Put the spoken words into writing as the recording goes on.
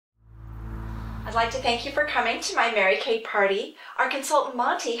I'd like to thank you for coming to my Mary Kay party. Our consultant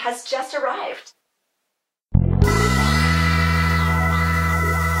Monty has just arrived.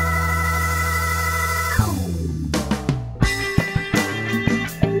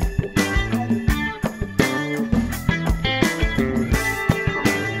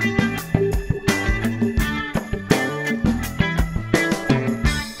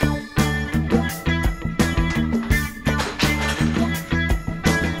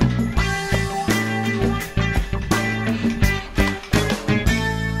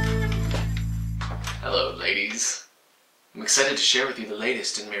 Hello, ladies. I'm excited to share with you the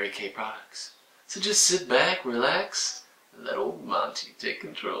latest in Mary Kay products. So just sit back, relax, and let old Monty take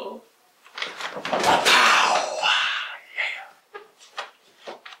control. Pow!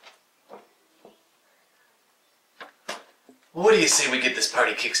 Yeah. Well, what do you say we get this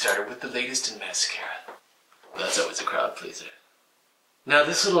party kickstarted with the latest in mascara? That's always a crowd pleaser. Now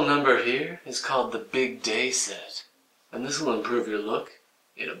this little number here is called the Big Day Set, and this will improve your look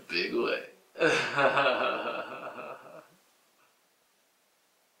in a big way.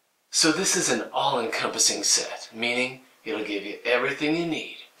 So this is an all-encompassing set, meaning it'll give you everything you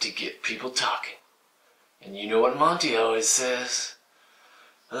need to get people talking. And you know what Monty always says?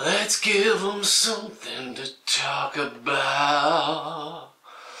 Let's give 'em something to talk about.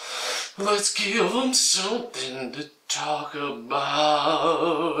 Let's give 'em something to talk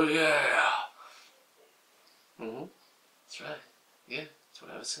about. Yeah. That's right. Yeah, that's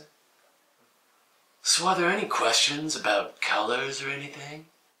what I would say. So are there any questions about colors or anything?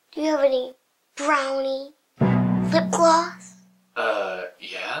 Do you have any brownie lip gloss?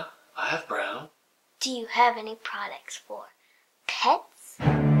 Yeah, I have brown. Do you have any products for pets?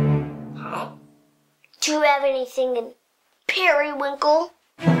 Huh? Do you have anything in periwinkle?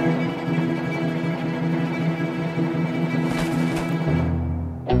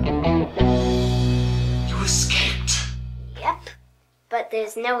 You escaped! Yep. But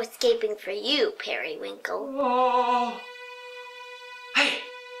there's no escaping for you, Periwinkle. Oh. Hey!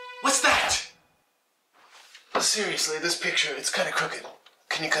 What's that? Seriously, this picture, it's kind of crooked.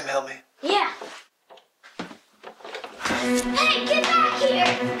 Can you come help me? Yeah. Hey, get back here!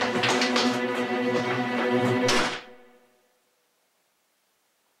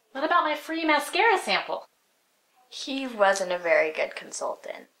 What about my free mascara sample? He wasn't a very good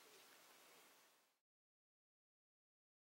consultant.